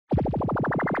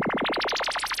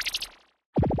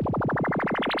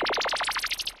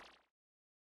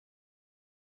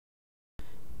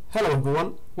Hello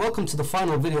everyone, welcome to the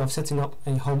final video of setting up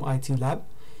a home IT lab.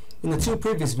 In the two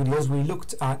previous videos we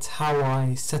looked at how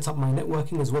I set up my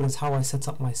networking as well as how I set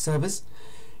up my servers.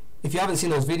 If you haven't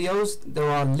seen those videos,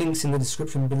 there are links in the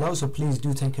description below, so please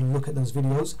do take a look at those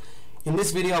videos. In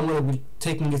this video I'm going to be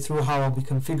taking you through how I'll be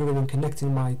configuring and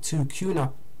connecting my three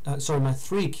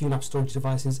QNAP storage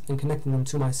devices and connecting them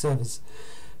to my servers.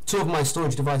 Two of my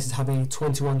storage devices have a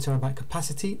 21 terabyte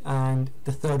capacity and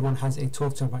the third one has a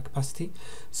 12 terabyte capacity.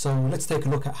 So let's take a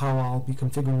look at how I'll be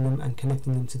configuring them and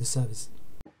connecting them to the servers.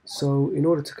 So in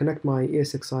order to connect my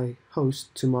ESXi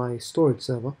host to my storage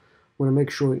server, I want to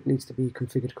make sure it needs to be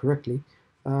configured correctly.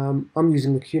 I'm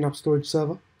using the QNAP storage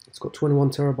server. It's got 21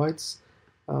 terabytes.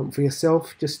 For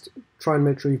yourself, just try and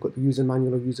make sure you've got the user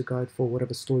manual or user guide for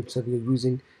whatever storage server you're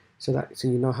using so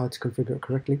you know how to configure it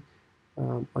correctly.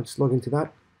 I'll just log into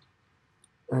that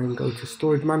and go to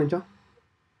Storage Manager,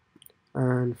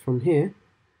 and from here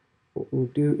what we'll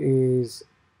do is,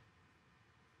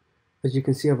 as you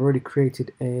can see, I've already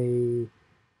created a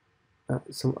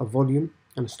volume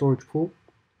and a storage pool.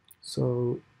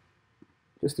 So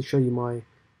just to show you my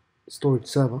storage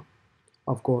server,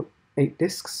 I've got 8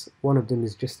 disks. One of them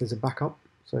is just as a backup,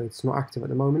 so it's not active at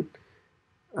the moment,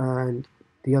 and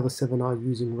the other 7 are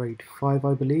using RAID 5,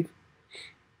 I believe.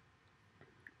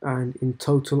 And in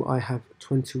total I have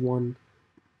 21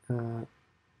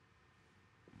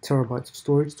 terabytes of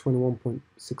storage, 21.65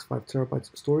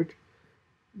 terabytes of storage.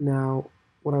 Now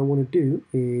what I want to do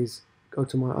is go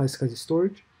to my iSCSI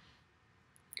storage.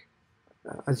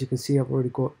 As you can see, I've already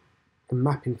got the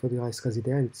mapping for the iSCSI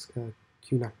there, and it's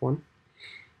QNAP1.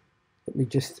 Let me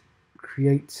just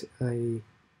create a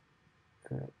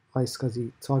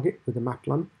iSCSI target with a map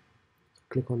LUN.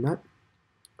 Click on that,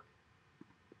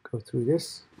 go through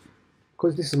this.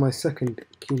 Because this is my second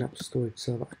QNAP storage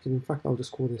server, actually, in fact I'll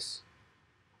just call this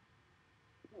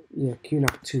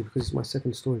QNAP2 because it's my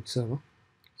second storage server.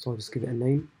 So I'll just give it a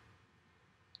name.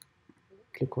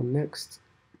 Click on next,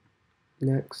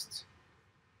 next.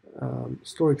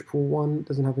 Storage pool 1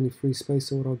 doesn't have any free space,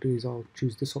 so what I'll do is I'll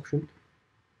choose this option,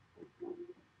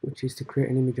 which is to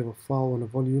create an image of a file on a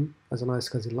volume as an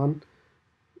iSCSI LUN.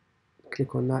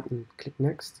 Click on that and click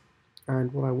next.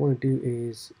 And what I want to do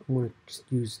is I want to just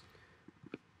use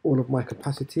all of my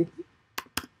capacity,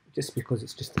 just because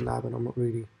it's just a lab and I'm not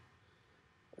really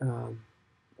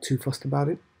too fussed about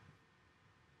it.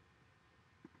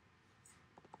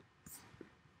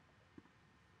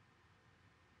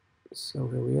 So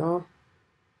here we are,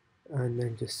 and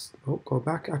then just go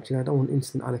back. Actually, I don't want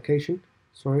instant allocation.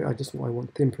 Sorry, I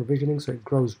want thin provisioning, so it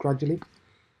grows gradually.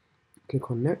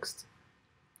 Click on next,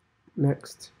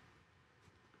 next,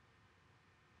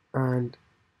 and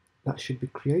that should be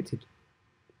created.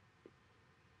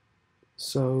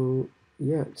 So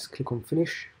yeah, just click on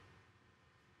finish.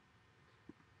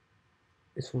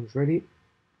 This one's ready.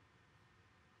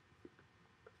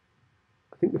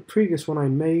 I think the previous one I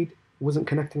made wasn't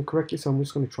connecting correctly, so I'm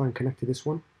just going to try and connect to this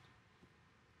one.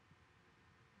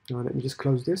 Now let me just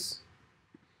close this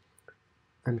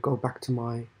and go back to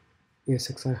my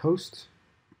ESXi host.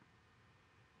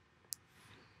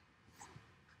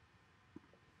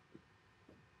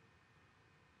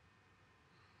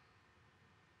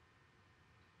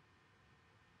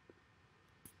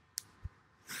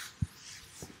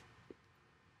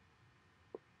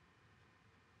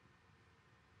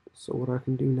 So what I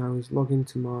can do now is log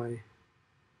into my,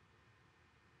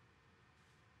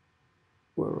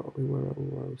 where are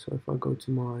we? So if I go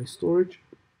to my storage,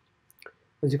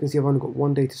 as you can see, I've only got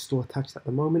one data store attached at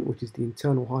the moment, which is the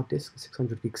internal hard disk,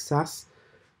 600 gig SAS.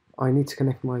 I need to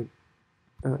connect my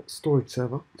storage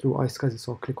server through iSCSI,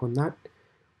 so I'll click on that.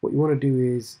 What you want to do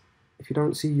is, if you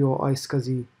don't see your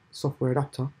iSCSI software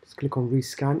adapter, just click on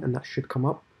rescan and that should come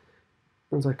up.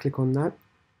 Once I click on that,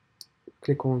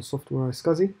 click on software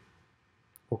iSCSI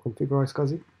or configure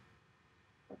iSCSI,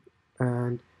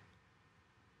 and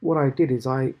what I did is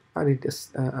I added this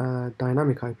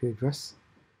dynamic IP address,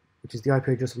 which is the IP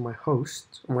address of my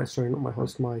host, my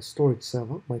storage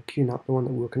server, my QNAP, the one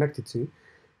that we were connected to,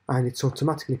 and it's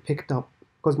automatically picked up,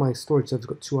 because my storage server's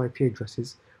got 2 IP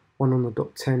addresses, one on the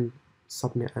 .10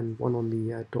 subnet and one on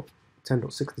the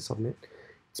 .10.60 subnet.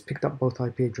 It's picked up both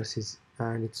IP addresses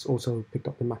and it's also picked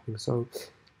up the mapping. So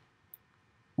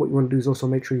what you want to do is also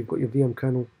make sure you've got your VM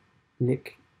kernel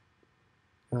NIC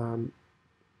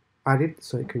added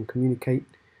so it can communicate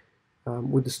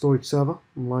with the storage server.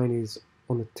 Mine is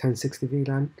on the 1060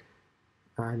 VLAN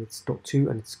and it's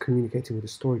 .2 and it's communicating with the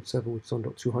storage server, which is on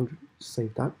 .200.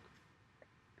 Save that.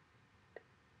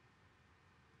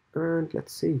 And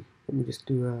let's see, let me just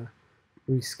do a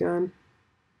rescan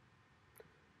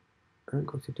and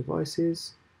go to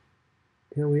devices.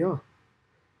 here we are.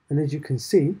 And as you can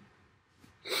see,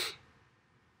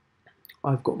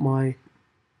 I've got my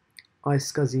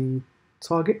iSCSI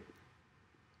target,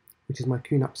 which is my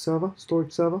QNAP server,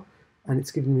 storage server, and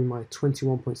it's giving me my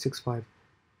 21.65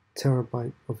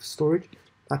 terabyte of storage.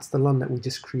 That's the LUN that we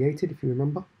just created, if you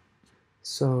remember.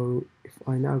 So if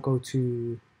I now go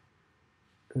to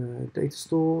data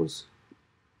stores,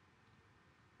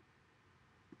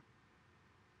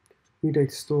 new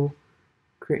data store,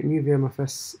 create a new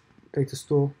VMFS data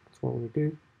store. That's what I want to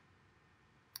do.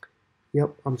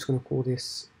 Yep, I'm just going to call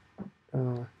this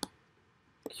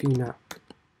QNAP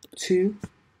 2.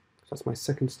 That's my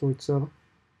second storage server.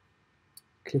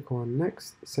 Click on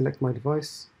next, select my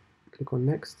device, click on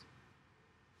next.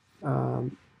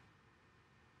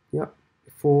 Yep,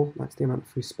 before, that's the amount of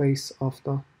free space.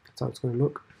 After, that's how it's going to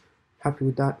look. Happy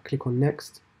with that, click on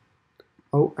next.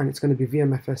 Oh, and it's going to be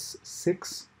VMFS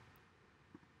 6.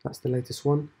 That's the latest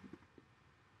one.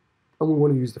 And we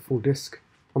want to use the full disk.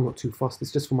 I'm not too fussed,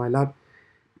 it's just for my lab.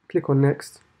 Click on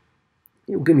next.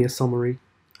 It will give me a summary,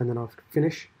 and then I'll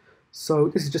finish. So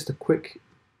this is just a quick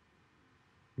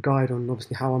guide on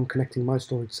obviously how I'm connecting my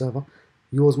storage server.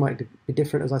 Yours might be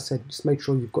different, as I said. Just make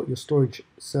sure you've got your storage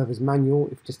server's manual,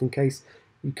 if just in case.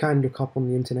 You can look up on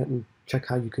the internet and check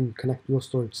how you can connect your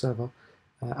storage server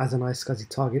as an iSCSI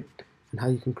target, and how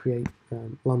you can create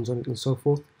LUNs on it and so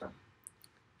forth.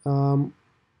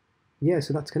 Yeah,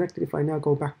 so that's connected. If I now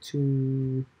go back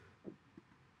to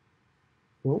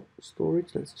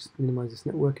storage, let's just minimize this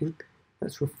networking.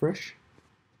 Let's refresh.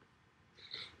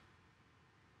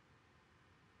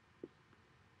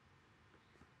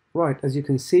 Right, as you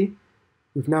can see,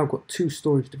 we've now got two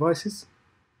storage devices,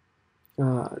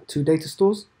 two data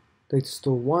stores. Data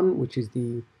store 1, which is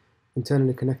the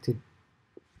internally connected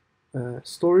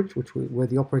storage, where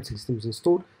the operating system is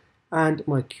installed, and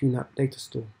my QNAP data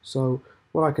store. So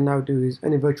what I can now do is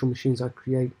any virtual machines I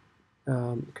create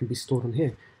can be stored on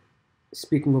here.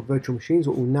 Speaking of virtual machines,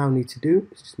 what we'll now need to do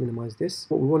is just minimize this.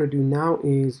 What we want to do now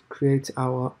is create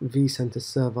our vCenter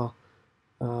server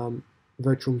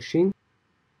virtual machine.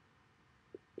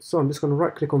 So I'm just going to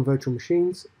right click on virtual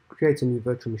machines, create a new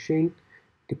virtual machine,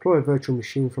 deploy a virtual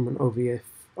machine from an OVF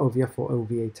or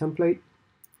OVA template,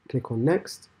 click on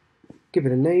next, give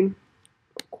it a name,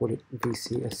 call it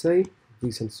VCSA,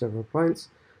 vCenter Server Appliance.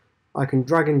 I can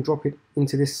drag and drop it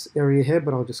into this area here,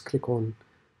 but I'll just click on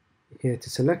here to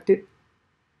select it.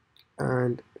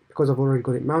 And because I've already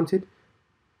got it mounted,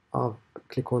 I'll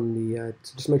click on the,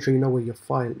 to just make sure you know where your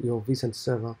file, your vCenter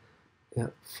server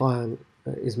file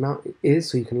is,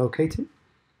 so you can locate it.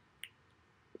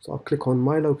 So I'll click on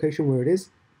my location where it is,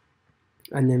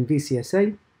 and then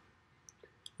VCSA.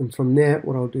 And from there,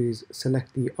 what I'll do is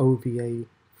select the OVA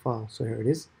file. So here it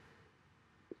is.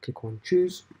 Click on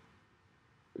choose.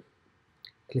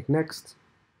 Click next.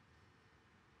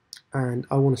 And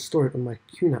I want to store it on my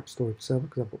QNAP storage server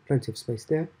because I've got plenty of space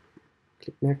there.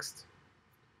 Click next.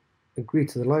 Agree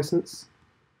to the license.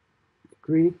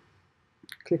 Agree.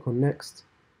 Click on next.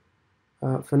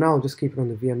 For now, I'll just keep it on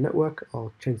the VM network.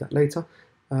 I'll change that later.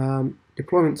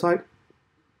 Deployment type,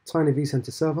 Tiny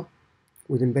vCenter server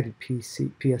with embedded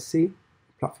PSC,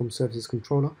 Platform Services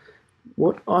Controller.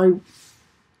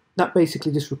 That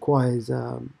basically just requires,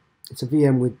 it's a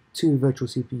VM with 2 virtual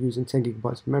CPUs and 10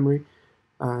 gigabytes of memory,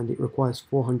 and it requires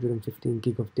 415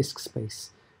 gig of disk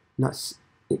space. And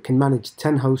it can manage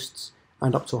 10 hosts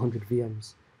and up to 100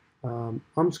 VMs. I'm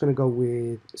just going to go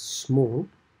with small,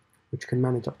 which can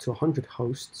manage up to 100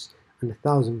 hosts and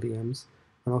 1,000 VMs,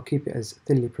 and I'll keep it as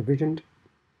thinly provisioned.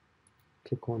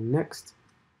 Click on next.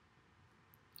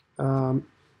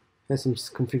 There's some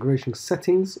configuration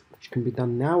settings which can be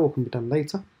done now or can be done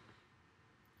later.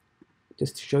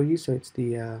 Just to show you, so it's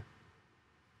the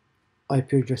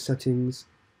IP address settings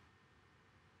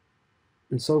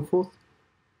and so forth.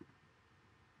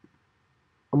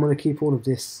 I'm going to keep all of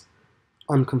this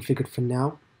unconfigured for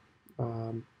now,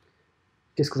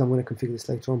 just because I'm going to configure this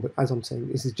later on. But as I'm saying,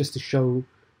 this is just to show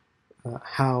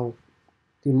how,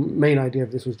 the main idea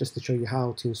of this was just to show you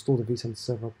how to install the vCenter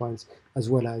server appliance, as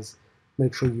well as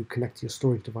make sure you connect your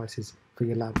storage devices for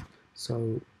your lab.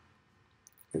 So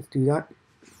let's do that.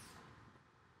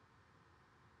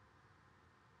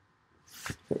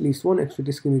 At least one extra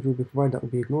disk image will be provided. That will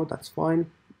be ignored. That's fine.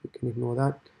 We can ignore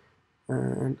that.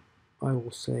 And I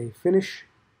will say finish.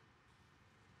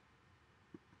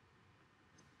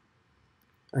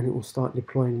 And it will start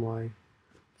deploying my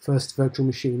first virtual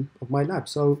machine of my lab.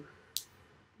 So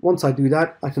once I do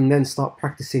that, I can then start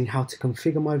practicing how to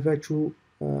configure my virtual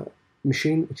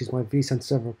machine, which is my vCenter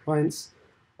server appliance.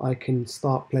 I can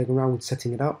start playing around with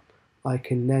setting it up. I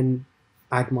can then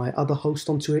add my other host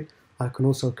onto it. I can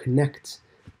also connect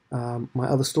my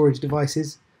other storage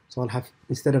devices. So I'll have,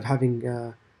 instead of having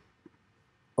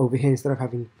over here, instead of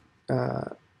having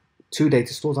 2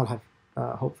 data stores, I'll have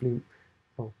hopefully,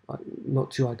 well,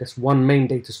 not 2, I guess 1 main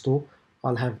data store.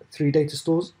 I'll have 3 data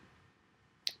stores.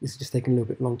 This is just taking a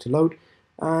little bit long to load,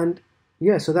 and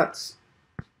yeah, so that's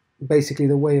basically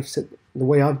the way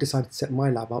I've decided to set my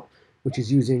lab up, which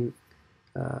is using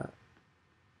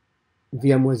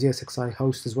VMware's ESXi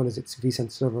host as well as its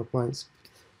vCenter server appliance,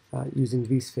 using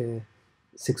vSphere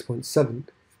 6.7.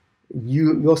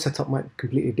 Your setup might be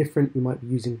completely different. You might be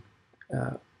using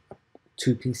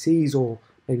 2 PCs or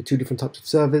maybe 2 different types of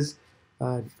servers,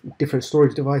 different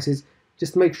storage devices.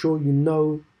 Just make sure you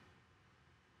know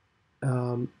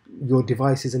your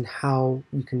devices and how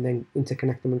you can then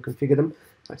interconnect them and configure them.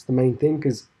 That's the main thing,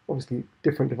 because obviously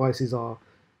different devices are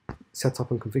set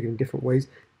up and configured in different ways.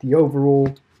 The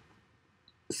overall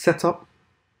setup,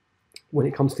 when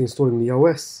it comes to installing the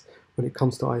OS, when it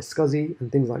comes to iSCSI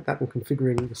and things like that, and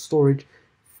configuring the storage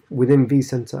within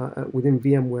vCenter, within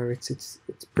VMware, it's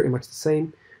pretty much the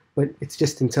same, but it's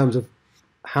just in terms of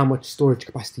how much storage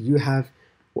capacity you have,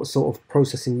 what sort of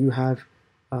processing you have,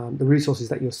 the resources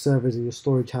that your servers and your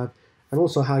storage have, and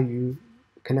also how you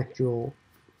connect your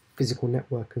physical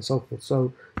network and so forth.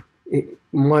 So it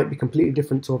might be completely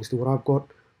different to obviously what I've got.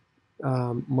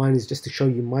 Mine is just to show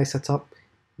you my setup.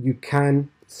 You can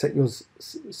set yours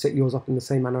up in the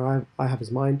same manner I have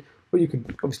as mine, or you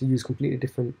could obviously use completely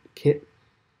different kit.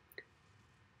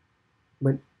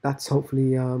 But that's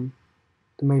hopefully the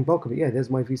main bulk of it. Yeah, there's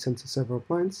my vCenter server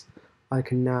appliance. I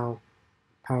can now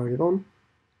power it on.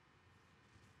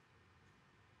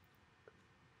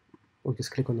 Or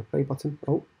just click on the play button.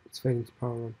 Oh, it's failing to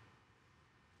power on.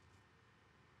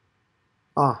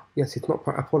 Ah, yes, it's not.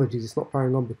 Apologies, it's not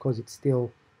powering on because it's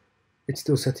still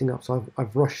setting up. So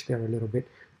I've rushed there a little bit.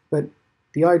 But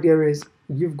the idea is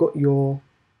you've got your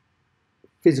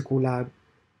physical lab,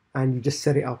 and you just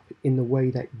set it up in the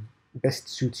way that best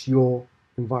suits your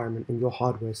environment and your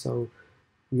hardware. So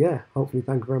yeah, hopefully,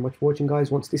 thank you very much for watching,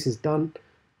 guys. Once this is done,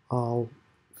 I'll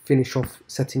finish off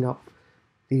setting up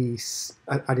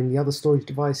adding the other storage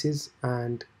devices,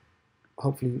 and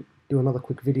hopefully do another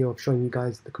quick video of showing you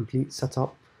guys the complete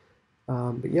setup.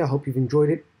 But yeah, I hope you've enjoyed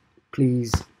it.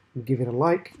 Please give it a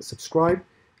like, subscribe,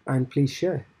 and please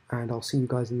share. And I'll see you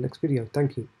guys in the next video.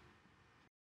 Thank you.